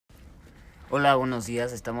Hola, buenos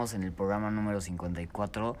días. Estamos en el programa número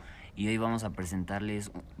 54 y hoy vamos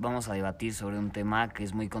a debatir sobre un tema que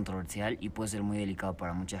es muy controversial y puede ser muy delicado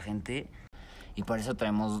para mucha gente. Y para eso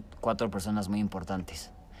traemos 4 personas muy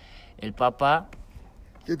importantes. El Papa,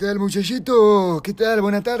 ¿Qué tal, muchachito? ¿Qué tal?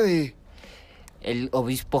 Buena tarde. el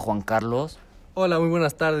Obispo Juan Carlos, Hola, muy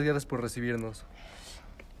buenas tardes, gracias por recibirnos.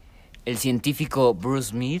 el científico Bruce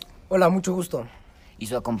Smith Hola, mucho gusto. y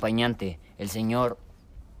su acompañante, el señor.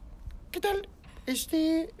 ¿Qué tal?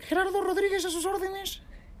 Gerardo Rodríguez a sus órdenes.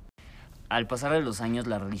 Al pasar de los años,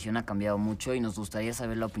 la religión ha cambiado mucho y nos gustaría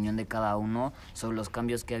saber la opinión de cada uno sobre los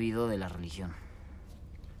cambios que ha habido de la religión.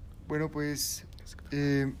 Bueno, pues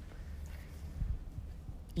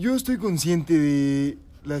yo estoy consciente de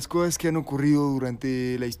las cosas que han ocurrido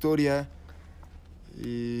durante la historia.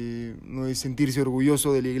 No es sentirse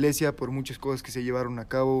orgulloso de la iglesia por muchas cosas que se llevaron a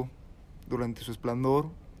cabo durante su esplendor,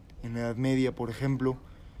 en la Edad Media, por ejemplo.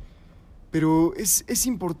 Pero es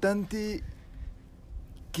importante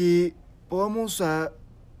que podamos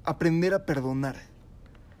aprender a perdonar.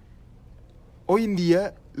 Hoy en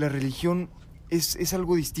día la religión es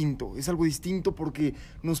algo distinto porque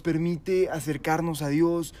nos permite acercarnos a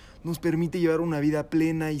Dios, nos permite llevar una vida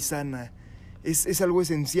plena y sana. Es algo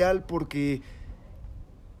esencial porque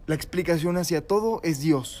la explicación hacia todo es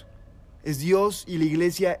Dios. Es Dios y la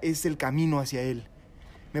iglesia es el camino hacia Él.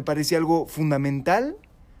 Me parece algo fundamental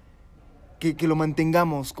que lo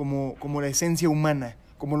mantengamos como la esencia humana,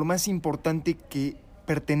 como lo más importante que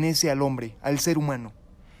pertenece al hombre, al ser humano.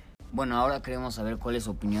 Bueno, ahora queremos saber cuál es su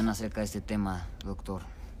opinión acerca de este tema, doctor.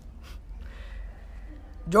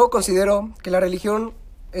 Yo considero que la religión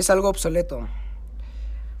es algo obsoleto.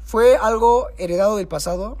 Fue algo heredado del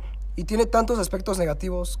pasado y tiene tantos aspectos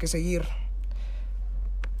negativos que seguir.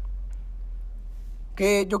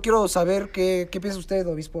 Que yo quiero saber qué piensa usted,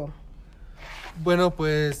 obispo. Bueno,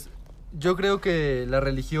 pues yo creo que la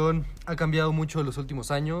religión ha cambiado mucho en los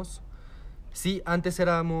últimos años. Sí, antes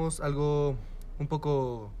éramos algo un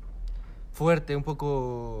poco fuerte, un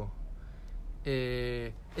poco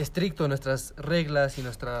estricto en nuestras reglas y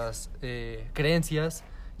nuestras creencias,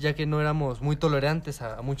 ya que no éramos muy tolerantes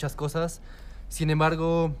a muchas cosas. Sin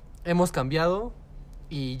embargo, hemos cambiado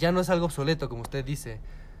y ya no es algo obsoleto, como usted dice.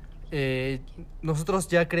 Nosotros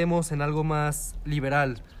ya creemos en algo más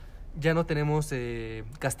liberal. Ya no tenemos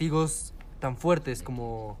castigos tan fuertes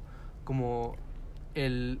como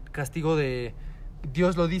el castigo de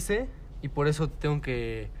Dios lo dice y por eso te tengo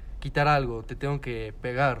que quitar algo, te tengo que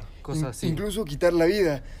pegar, cosas así. Incluso quitar la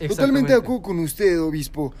vida. Exactamente. Totalmente de acuerdo con usted,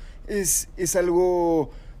 obispo. Es algo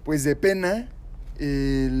pues de pena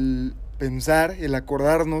el pensar, el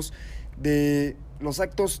acordarnos de los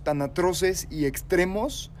actos tan atroces y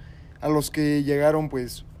extremos a los que llegaron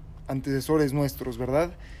pues antecesores nuestros,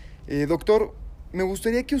 ¿verdad? Doctor, me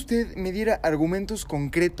gustaría que usted me diera argumentos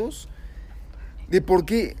concretos de por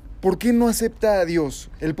qué no acepta a Dios,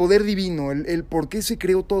 el poder divino, el por qué se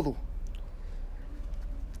creó todo.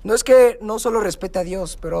 No es que no solo respete a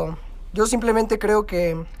Dios, pero yo simplemente creo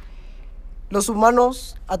que los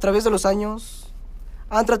humanos, a través de los años,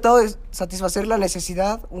 han tratado de satisfacer la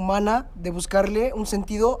necesidad humana de buscarle un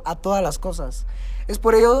sentido a todas las cosas. Es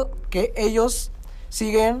por ello que ellos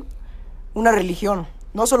siguen una religión.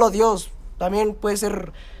 No solo Dios, también puede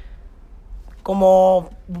ser como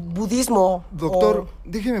budismo. Doctor,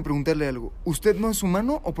 déjeme preguntarle algo. ¿Usted no es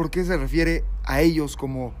humano o por qué se refiere a ellos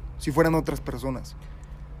como si fueran otras personas?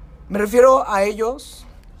 Me refiero a ellos...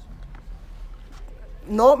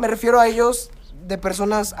 No, me refiero a ellos de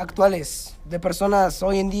personas actuales, de personas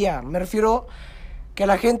hoy en día. Me refiero que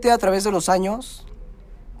la gente a través de los años,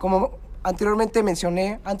 como anteriormente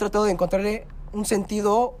mencioné, han tratado de encontrarle un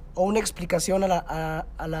sentido o una explicación a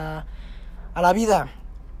la vida.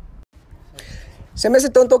 Se me hace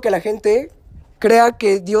tonto que la gente crea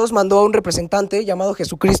que Dios mandó a un representante llamado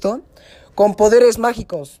Jesucristo con poderes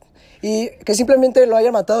mágicos y que simplemente lo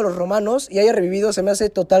hayan matado los romanos y haya revivido. Se me hace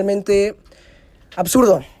totalmente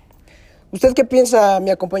absurdo. ¿Usted qué piensa, mi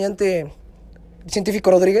acompañante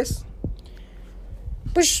científico Rodríguez?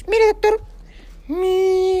 Pues mire, doctor,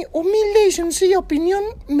 mi humilde y sencilla opinión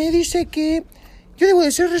me dice que yo debo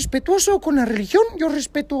de ser respetuoso con la religión. Yo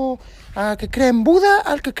respeto al que crea en Buda,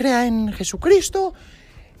 al que crea en Jesucristo.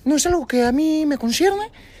 No es algo que a mí me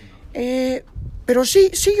concierne. Pero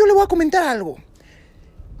sí, yo le voy a comentar algo.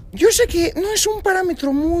 Yo sé que no es un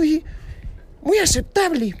parámetro muy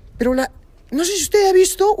aceptable, pero no sé si usted ha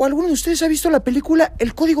visto o alguno de ustedes ha visto la película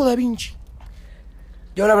El Código Da Vinci.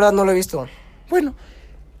 Yo la verdad no lo he visto. Bueno,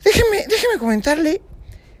 déjeme comentarle.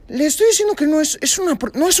 Le estoy diciendo que no es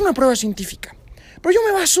una prueba científica. Pero yo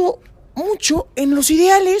me baso mucho en los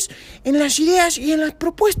ideales, en las ideas y en las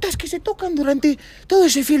propuestas que se tocan durante todo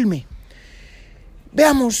ese filme.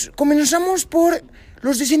 Veamos, comenzamos por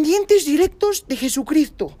los descendientes directos de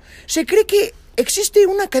Jesucristo. Se cree que existe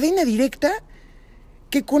una cadena directa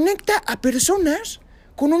que conecta a personas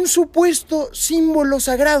con un supuesto símbolo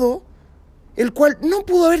sagrado, el cual no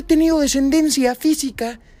pudo haber tenido descendencia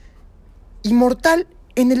física y mortal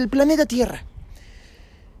en el planeta Tierra.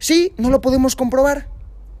 Sí, no lo podemos comprobar,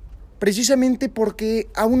 precisamente porque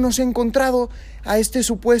aún no se ha encontrado a este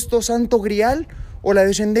supuesto santo grial o la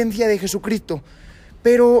descendencia de Jesucristo.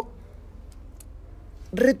 Pero,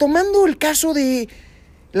 retomando el caso de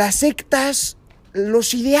las sectas,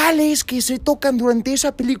 los ideales que se tocan durante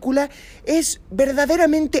esa película, es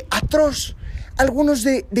verdaderamente atroz. Algunos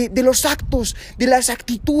de los actos, de las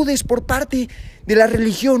actitudes por parte de la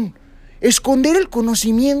religión. Esconder el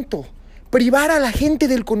conocimiento, privar a la gente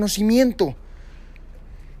del conocimiento,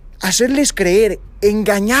 hacerles creer,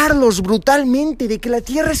 engañarlos brutalmente de que la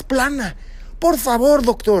Tierra es plana. Por favor,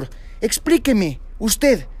 doctor, explíqueme,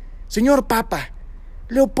 usted, señor Papa,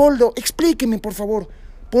 Leopoldo, explíqueme, por favor,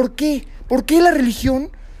 ¿por qué la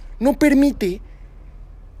religión no permite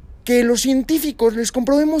que los científicos les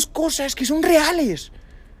comprobemos cosas que son reales?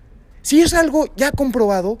 Si es algo ya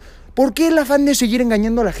comprobado, ¿por qué el afán de seguir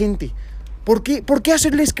engañando a la gente? ¿Por qué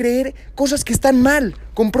hacerles creer cosas que están mal,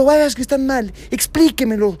 comprobadas que están mal?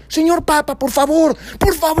 Explíquemelo, señor Papa, por favor,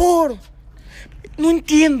 por favor. No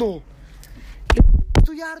entiendo.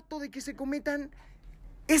 Estoy harto de que se cometan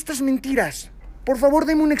estas mentiras. Por favor,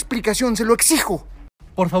 deme una explicación, se lo exijo.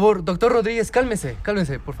 Por favor, doctor Rodríguez, cálmese,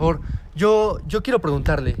 por favor. Yo quiero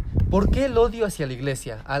preguntarle, ¿por qué el odio hacia la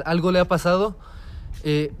iglesia? ¿Algo le ha pasado?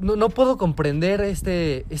 No puedo comprender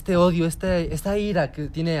este odio, esta ira que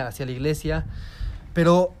tiene hacia la iglesia,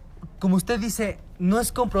 pero como usted dice, no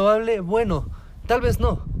es comprobable. Bueno, tal vez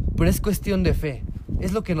no, pero es cuestión de fe.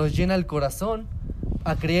 Es lo que nos llena el corazón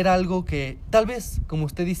a creer algo que tal vez, como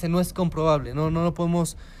usted dice, no es comprobable, no lo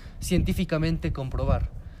podemos científicamente comprobar,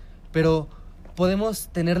 pero podemos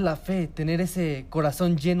tener la fe, tener ese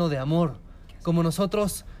corazón lleno de amor. Como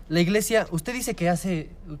nosotros, la iglesia, usted dice que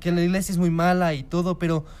la iglesia es muy mala y todo,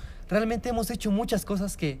 pero realmente hemos hecho muchas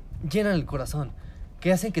cosas que llenan el corazón,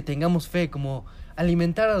 que hacen que tengamos fe, como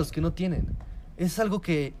alimentar a los que no tienen. Es algo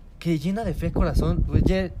que llena de fe corazón,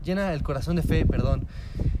 llena el corazón de fe, perdón,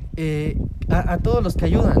 a todos los que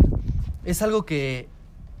ayudan. Es algo que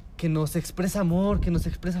nos expresa amor, que nos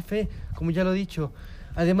expresa fe, como ya lo he dicho.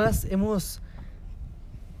 Además, hemos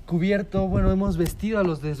vestido a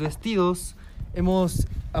los desvestidos, hemos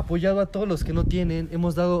apoyado a todos los que no tienen,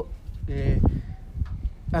 hemos dado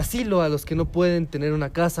asilo a los que no pueden tener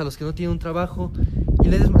una casa, a los que no tienen un trabajo, y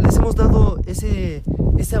les hemos dado ese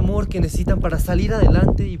amor que necesitan para salir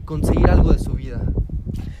adelante y conseguir algo de su vida.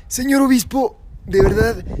 Señor obispo, de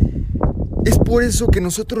verdad, es por eso que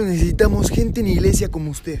nosotros necesitamos gente en iglesia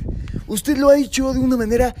como usted. Usted lo ha dicho de una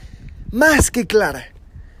manera más que clara.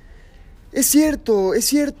 Es cierto,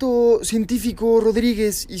 científico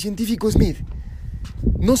Rodríguez y científico Smith.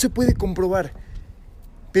 No se puede comprobar.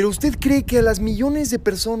 Pero usted cree que a las millones de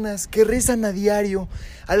personas que rezan a diario,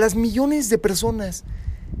 a las millones de personas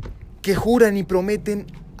que juran y prometen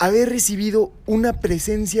haber recibido una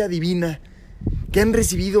presencia divina, que han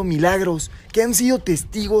recibido milagros, que han sido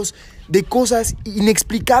testigos de cosas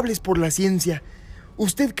inexplicables por la ciencia,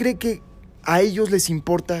 ¿usted cree que a ellos les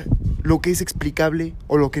importa lo que es explicable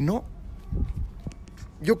o lo que no?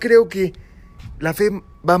 Yo creo que la fe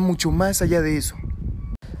va mucho más allá de eso.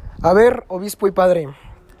 A ver, obispo y padre,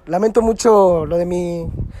 lamento mucho lo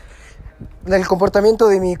del comportamiento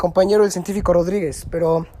de mi compañero, el científico Rodríguez,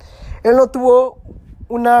 pero él no tuvo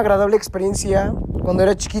una agradable experiencia cuando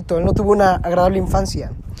era chiquito, él no tuvo una agradable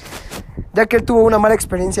infancia, ya que él tuvo una mala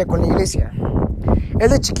experiencia con la iglesia.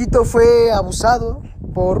 Él de chiquito fue abusado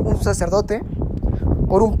por un sacerdote,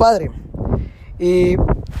 por un padre, y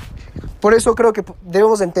por eso creo que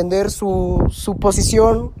debemos entender su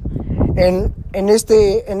posición en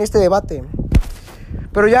este debate.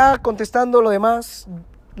 Pero ya contestando lo demás,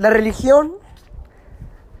 la religión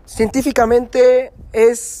científicamente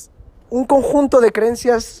es un conjunto de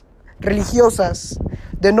creencias religiosas,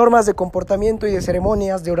 de normas de comportamiento y de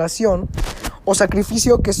ceremonias de oración o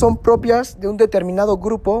sacrificio que son propias de un determinado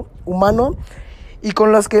grupo humano y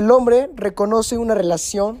con las que el hombre reconoce una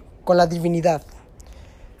relación con la divinidad.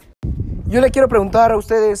 Yo le quiero preguntar a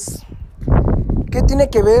ustedes, ¿qué tiene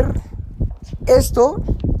que ver esto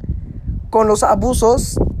con los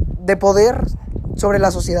abusos de poder sobre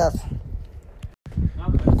la sociedad?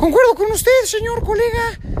 Concuerdo con usted, señor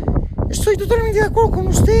colega. Estoy totalmente de acuerdo con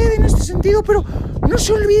usted en este sentido, pero no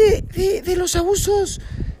se olvide de los abusos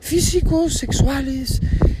físicos, sexuales,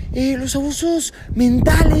 los abusos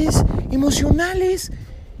mentales, emocionales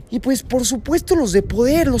y pues por supuesto los de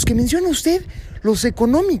poder, los que menciona usted, los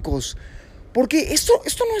económicos. Porque esto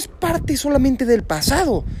no es parte solamente del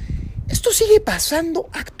pasado, esto sigue pasando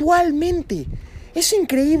actualmente. Es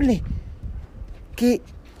increíble que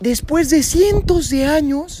después de cientos de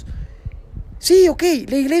años, sí, ok,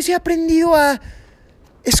 la iglesia ha aprendido a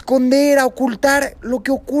esconder, a ocultar lo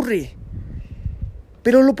que ocurre.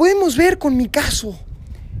 Pero lo podemos ver con mi caso.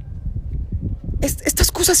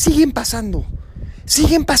 Estas cosas siguen pasando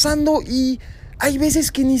y hay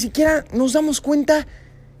veces que ni siquiera nos damos cuenta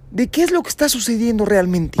de qué es lo que está sucediendo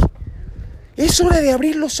realmente. Es hora de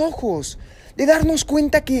abrir los ojos, de darnos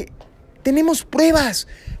cuenta que tenemos pruebas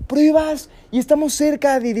y estamos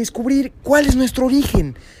cerca de descubrir cuál es nuestro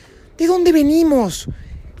origen, de dónde venimos,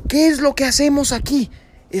 qué es lo que hacemos aquí.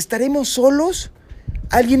 ¿Estaremos solos?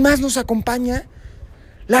 ¿Alguien más nos acompaña?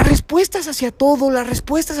 Las respuestas hacia todo, las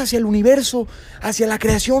respuestas hacia el universo, hacia la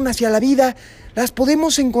creación, hacia la vida, las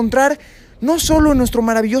podemos encontrar no solo en nuestro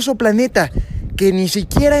maravilloso planeta, que ni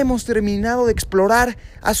siquiera hemos terminado de explorar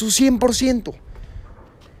a su 100%,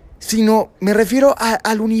 sino me refiero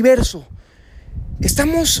al universo.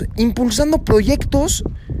 Estamos impulsando proyectos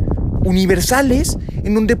universales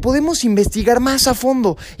en donde podemos investigar más a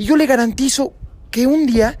fondo y yo le garantizo que un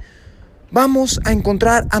día vamos a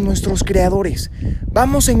encontrar a nuestros creadores,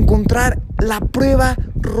 vamos a encontrar la prueba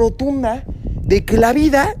rotunda de que la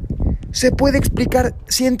vida se puede explicar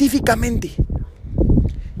científicamente.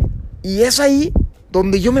 Y es ahí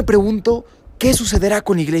donde yo me pregunto qué sucederá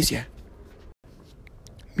con la iglesia.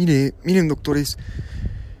 Miren doctores,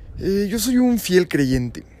 yo soy un fiel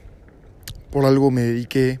creyente. Por algo me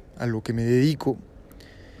dediqué a lo que me dedico.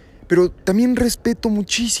 Pero también respeto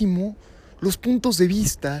muchísimo los puntos de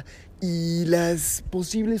vista y las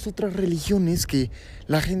posibles otras religiones que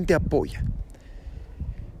la gente apoya.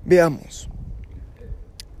 Veamos.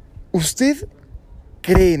 Usted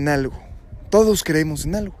cree en algo. Todos creemos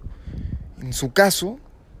en algo. En su caso,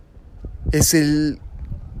 es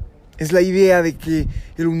la idea de que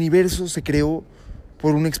el universo se creó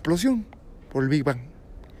por una explosión, por el Big Bang.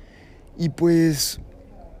 Y pues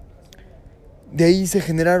de ahí se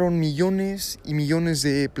generaron millones y millones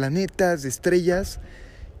de planetas, de estrellas,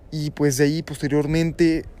 y pues de ahí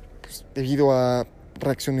posteriormente, pues, debido a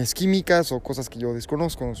reacciones químicas o cosas que yo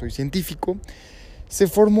desconozco, no soy científico, se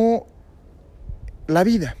formó la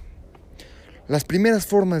vida, las primeras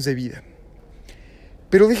formas de vida.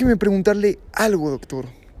 Pero déjeme preguntarle algo, doctor.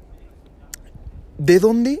 ¿De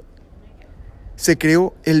dónde se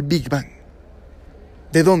creó el Big Bang?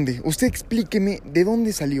 ¿De dónde? Usted explíqueme de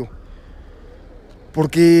dónde salió.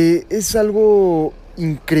 Porque es algo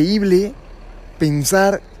increíble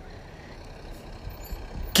pensar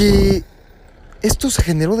que esto se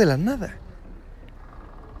generó de la nada.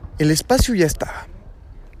 El espacio ya estaba.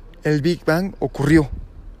 El Big Bang ocurrió.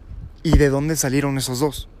 ¿Y de dónde salieron esos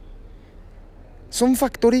dos? Son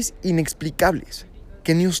factores inexplicables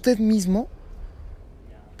que ni usted mismo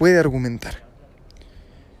puede argumentar.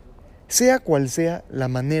 Sea cual sea la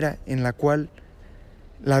manera en la cual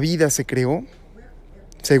la vida se creó,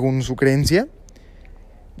 según su creencia,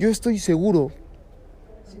 yo estoy seguro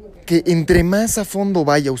que entre más a fondo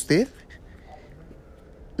vaya usted,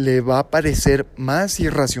 le va a parecer más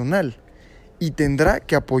irracional y tendrá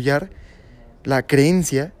que apoyar la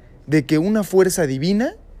creencia de que una fuerza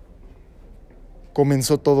divina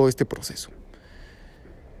comenzó todo este proceso.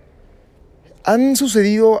 Han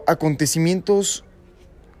sucedido acontecimientos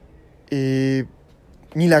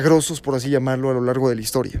milagrosos, por así llamarlo, a lo largo de la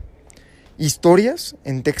historia. Historias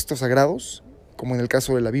en textos sagrados, como en el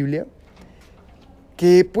caso de la Biblia,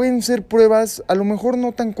 que pueden ser pruebas a lo mejor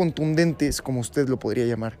no tan contundentes como usted lo podría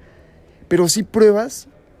llamar, pero sí pruebas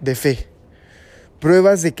de fe,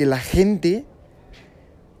 pruebas de que la gente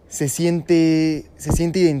se siente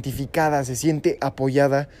identificada, se siente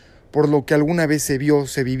apoyada por lo que alguna vez se vio,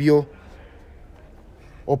 se vivió,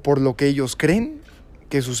 o por lo que ellos creen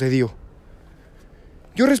que sucedió.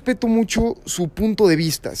 Yo respeto mucho su punto de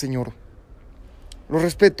vista, señor. Lo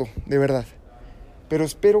respeto, de verdad. Pero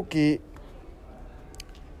espero que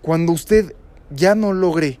cuando usted ya no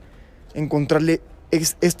logre encontrarle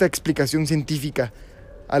esta explicación científica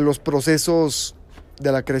a los procesos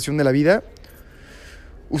de la creación de la vida,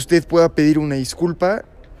 usted pueda pedir una disculpa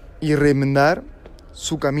y remendar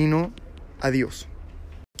su camino a Dios.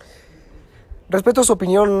 Respeto su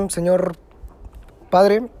opinión, señor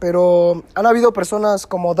padre, pero han habido personas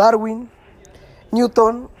como Darwin,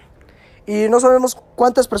 Newton, y no sabemos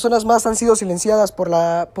cuántas personas más han sido silenciadas por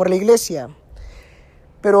la iglesia.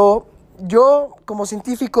 Pero yo, como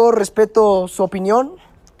científico, respeto su opinión,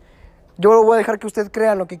 Yo voy a dejar que usted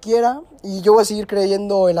crea lo que quiera y yo voy a seguir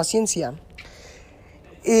creyendo en la ciencia.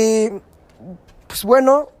 Y pues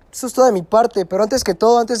bueno, eso es todo de mi parte, pero antes que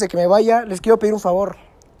todo, antes de que me vaya, les quiero pedir un favor.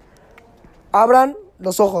 Abran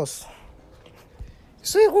los ojos.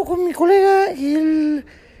 Estoy con mi colega, el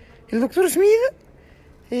doctor Smith.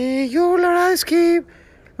 Yo la verdad es que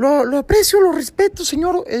lo aprecio, lo respeto,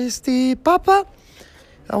 señor Papa.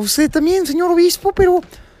 A usted también, señor obispo, pero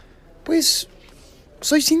pues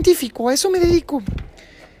soy científico, a eso me dedico.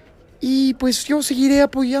 Y pues yo seguiré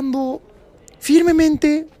apoyando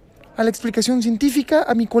firmemente a la explicación científica,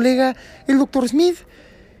 a mi colega, el doctor Smith.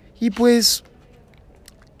 Y pues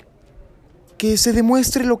que se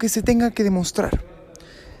demuestre lo que se tenga que demostrar.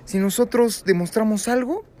 Si nosotros demostramos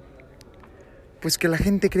algo, pues que la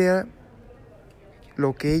gente crea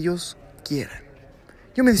lo que ellos quieran.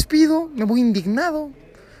 Yo me despido, me voy indignado,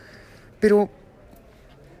 pero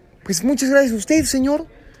pues muchas gracias a usted, señor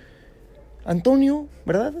Antonio,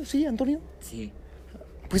 ¿verdad? Sí, Antonio. Sí.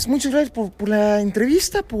 Pues muchas gracias por la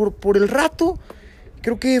entrevista, por el rato.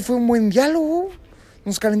 Creo que fue un buen diálogo.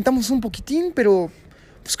 Nos calentamos un poquitín, pero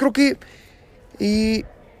pues creo que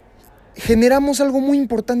generamos algo muy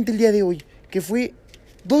importante el día de hoy, que fue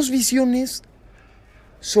 2 visiones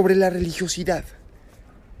sobre la religiosidad.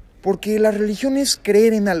 Porque la religión es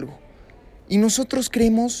creer en algo, y nosotros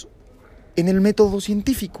creemos en el método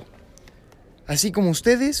científico, así como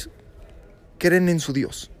ustedes creen en su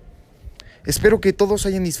Dios. Espero que todos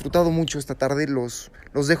hayan disfrutado mucho esta tarde. Los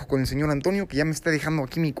dejo con el señor Antonio, que ya me está dejando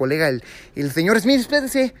aquí mi colega, el señor Smith.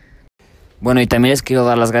 Espérense. Bueno, y también les quiero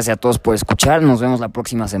dar las gracias a todos por escuchar. Nos vemos la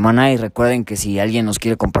próxima semana y recuerden que si alguien nos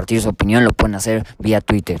quiere compartir su opinión, lo pueden hacer vía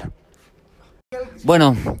Twitter.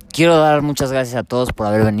 Bueno, quiero dar muchas gracias a todos por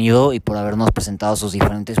haber venido y por habernos presentado sus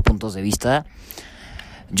diferentes puntos de vista.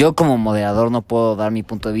 Yo como moderador no puedo dar mi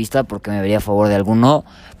punto de vista porque me vería a favor de alguno,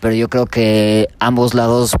 pero yo creo que ambos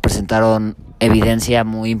lados presentaron evidencia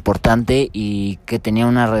muy importante y que tenía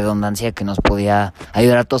una redundancia que nos podía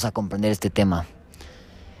ayudar a todos a comprender este tema.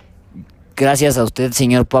 Gracias a usted,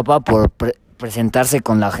 señor Papa, por presentarse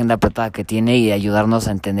con la agenda apretada que tiene y ayudarnos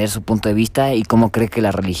a entender su punto de vista y cómo cree que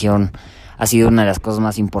la religión ha sido una de las cosas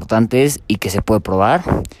más importantes y que se puede probar.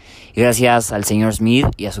 Y gracias al señor Smith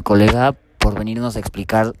y a su colega por venirnos a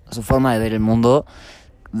explicar su forma de ver el mundo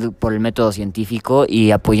por el método científico y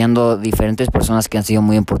apoyando diferentes personas que han sido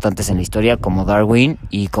muy importantes en la historia, como Darwin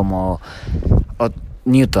y como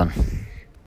Newton.